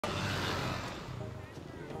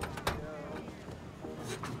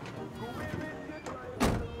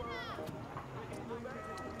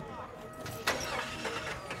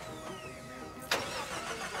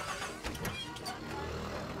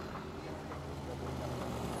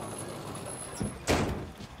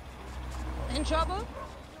in trouble?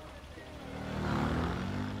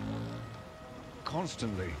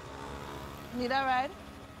 Constantly. Need I ride?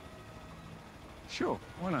 Sure,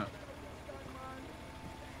 why not?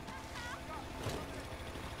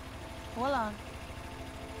 Hold on.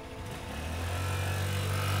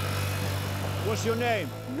 What's your name?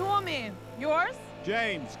 Nomi. Yours?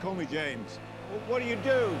 James. Call me James. What do you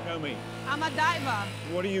do, Nomi? I'm a diver.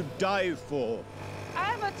 What do you dive for? I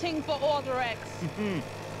have a thing for older ex.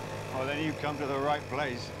 Oh, then you've come to the right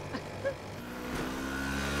place.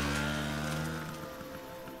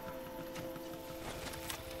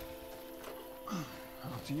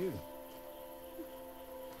 After you.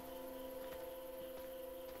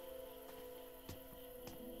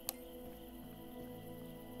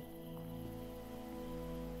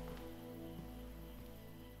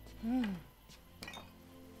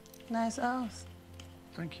 Nice house.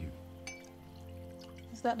 Thank you.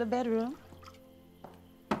 Is that the bedroom?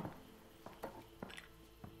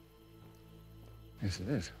 Yes, it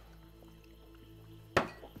is.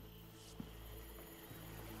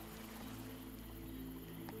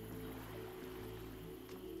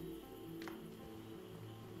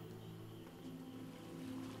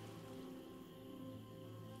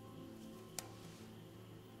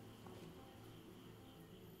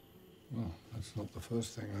 Well, that's not the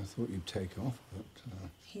first thing I thought you'd take off, but,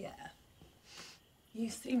 Yeah. You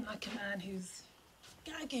seem like a man who's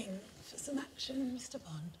gagging for some action, Mr.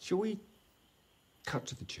 Bond. Shall we cut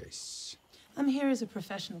to the chase? I'm here as a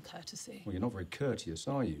professional courtesy. Well, you're not very courteous,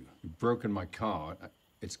 are you? You've broken my car.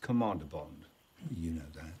 It's Commander Bond. You know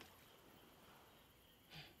that.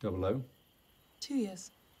 00? 2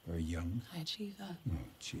 years. Very young. High achiever. Oh,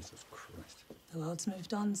 Jesus Christ. The world's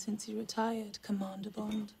moved on since he retired, Commander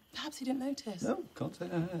Bond. Perhaps he didn't notice. No, can't say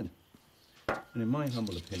I had. And in my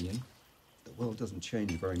humble opinion, the world doesn't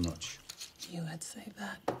change very much. You would say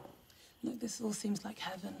that. Look, this all seems like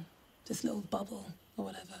heaven. This little bubble, or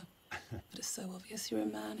whatever. But it's so obvious you're a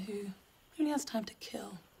man who only has time to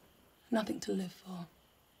kill. Nothing to live for.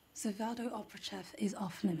 Zavado Operachev is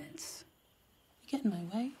off limits. You get in my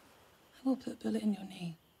way, I will put a bullet in your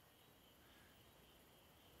knee.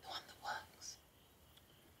 The one that works.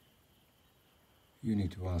 You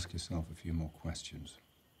need to ask yourself a few more questions.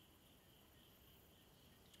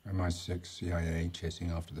 MI6, CIA, chasing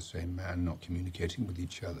after the same man, not communicating with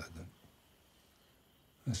each other.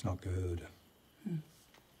 That's not good.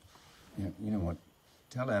 Yeah, you know what?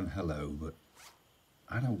 Tell him hello, but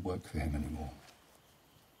I don't work for him anymore.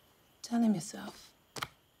 Tell him yourself.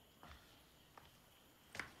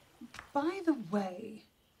 By the way,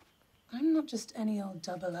 I'm not just any old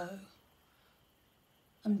 00.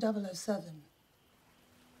 I'm 007.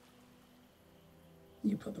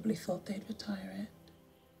 You probably thought they'd retire it.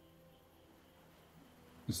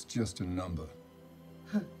 It's just a number.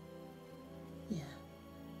 Huh. Yeah.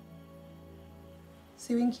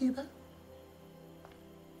 See you in Cuba?